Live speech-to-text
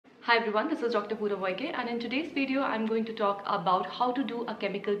Hi everyone, this is Dr.Poonam and in today's video I'm going to talk about how to do a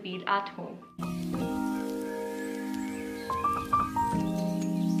chemical peel at home.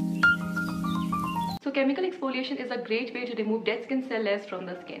 So chemical exfoliation is a great way to remove dead skin cell layers from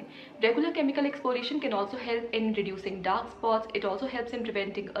the skin. Regular chemical exfoliation can also help in reducing dark spots. It also helps in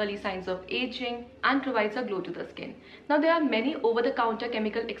preventing early signs of aging and provides a glow to the skin. Now there are many over-the-counter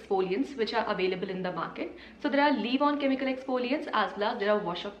chemical exfoliants which are available in the market. So there are leave-on chemical exfoliants as well as there are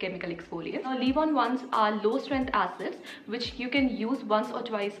wash-off chemical exfoliants. Now leave-on ones are low-strength acids which you can use once or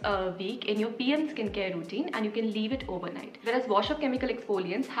twice a week in your PM skincare routine and you can leave it overnight. Whereas wash-off chemical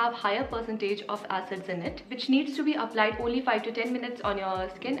exfoliants have higher percentage of acids in it, which needs to be applied only 5 to 10 minutes on your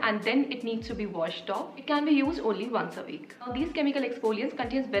skin and then it needs to be washed off. It can be used only once a week. Now these chemical exfoliants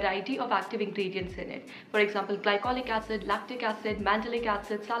contains variety of active ingredients in it. For example, glycolic acid, lactic acid, mandelic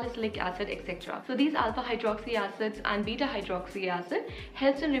acid, salicylic acid, etc. So these alpha hydroxy acids and beta hydroxy acid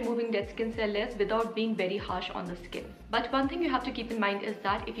helps in removing dead skin cell layers without being very harsh on the skin. But one thing you have to keep in mind is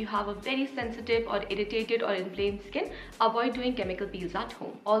that if you have a very sensitive or irritated or inflamed skin, avoid doing chemical peels at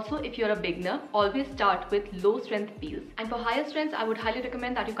home. Also, if you're a beginner, always start with low strength peels. And for higher strengths, I would highly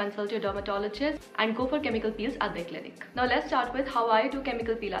recommend that you consult your dermatologist and go for chemical peels at their clinic. Now let's start with how I do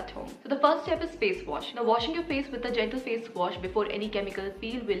chemical peel at home. So the first step is face wash. Now washing your face with a gentle face wash before any chemical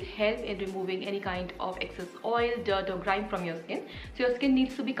peel will help in removing any kind of excess oil, dirt or grime from your skin. So your skin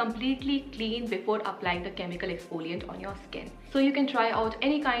needs to be completely clean before applying the chemical exfoliant on your skin. So you can try out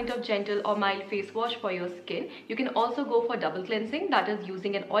any kind of gentle or mild face wash for your skin. You can also go for double cleansing, that is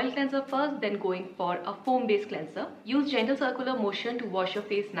using an oil cleanser first, then going for a foam based cleanser. Use gentle circular motion to wash your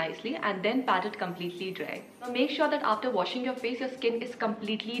face nicely and then pat it completely dry. Now make sure that after washing your face, your skin is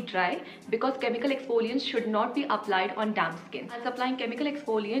completely dry because chemical exfoliants should not be applied on damp skin, as applying chemical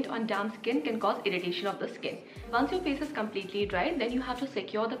exfoliant on damp skin can cause irritation of the skin. Once your face is completely dry, then you have to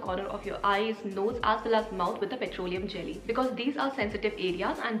secure the corner of your eyes, nose as well as mouth with the petroleum jelly because these are sensitive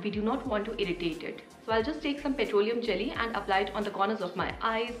areas and we do not want to irritate it. So I'll just take some petroleum jelly and apply it on the corners of my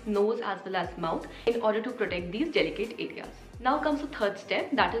eyes, nose as well as mouth in order to protect these delicate areas. Now comes the third step,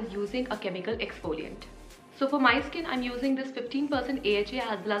 that is using a chemical exfoliant. So for my skin, I'm using this 15%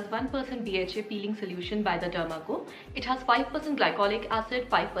 AHA as well as 1% BHA peeling solution by the DermaCo. It has 5% glycolic acid,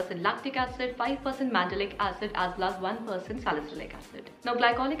 5% lactic acid, 5% mandelic acid as well as 1% salicylic acid. Now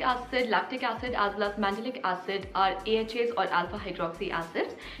glycolic acid, lactic acid as well as mandelic acid are AHAs or alpha hydroxy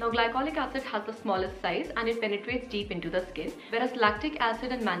acids. Now glycolic acid has the smallest size and it penetrates deep into the skin, whereas lactic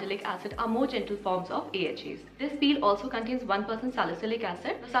acid and mandelic acid are more gentle forms of AHAs. This peel also contains 1% salicylic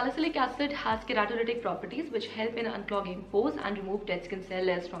acid. The salicylic acid has keratolytic properties which help in unclogging pores and remove dead skin cell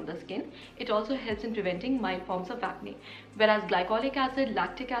layers from the skin. It also helps in preventing mild forms of acne. Whereas glycolic acid,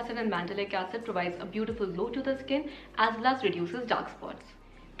 lactic acid and mandelic acid provides a beautiful glow to the skin as well as reduces dark spots.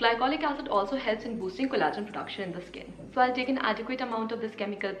 Glycolic acid also helps in boosting collagen production in the skin. So I'll take an adequate amount of this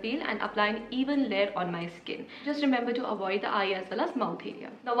chemical peel and apply an even layer on my skin. Just remember to avoid the eye as well as mouth area.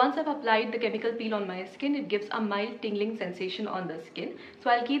 Now once I've applied the chemical peel on my skin, it gives a mild tingling sensation on the skin.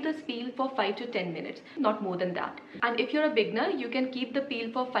 So I'll keep this peel for 5 to 10 minutes, not more than that. And if you're a beginner, you can keep the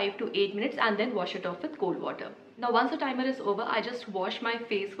peel for 5 to 8 minutes and then wash it off with cold water. Now once the timer is over, I just wash my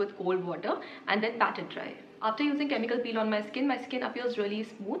face with cold water and then pat it dry. After using chemical peel on my skin appears really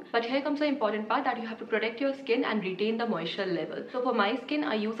smooth. But here comes the important part, that you have to protect your skin and retain the moisture level. So for my skin,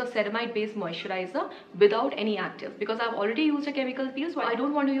 I use a ceramide based moisturizer without any actives because I've already used a chemical peel, so I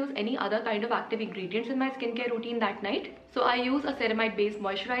don't want to use any other kind of active ingredients in my skincare routine that night. So I use a ceramide based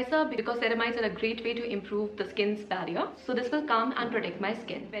moisturizer because ceramides are a great way to improve the skin's barrier. So this will calm and protect my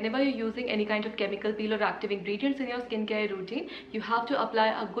skin. Whenever you're using any kind of chemical peel or active ingredients in your skincare routine, you have to apply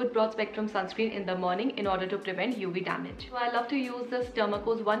a good broad spectrum sunscreen in the morning in order to prevent UV damage. So I love to use this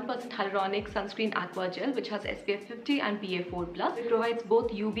DermaCo's 1% Hyaluronic Sunscreen Aqua Gel which has SPF 50 and PA4+. It provides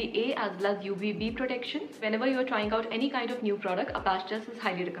both UVA as well as UVB protection. Whenever you're trying out any kind of new product, a patch test is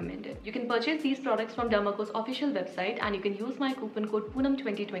highly recommended. You can purchase these products from DermaCo's official website and you can use my coupon code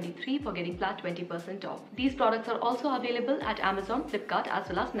Poonam2023 for getting flat 20% off. These products are also available at Amazon, Flipkart as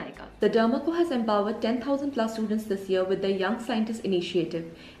well as Nykaa. The DermaCo has empowered 10,000 plus students this year with their Young Scientist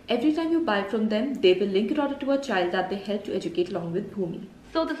initiative. Every time you buy from them, they will link your order to a child that they help to educate along with Bhumi.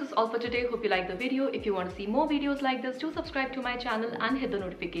 So this is all for today. Hope you liked the video. If you want to see more videos like this, do subscribe to my channel and hit the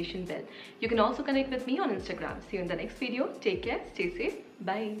notification bell. You can also connect with me on Instagram. See you in the next video. Take care, stay safe,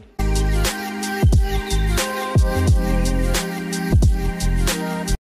 bye.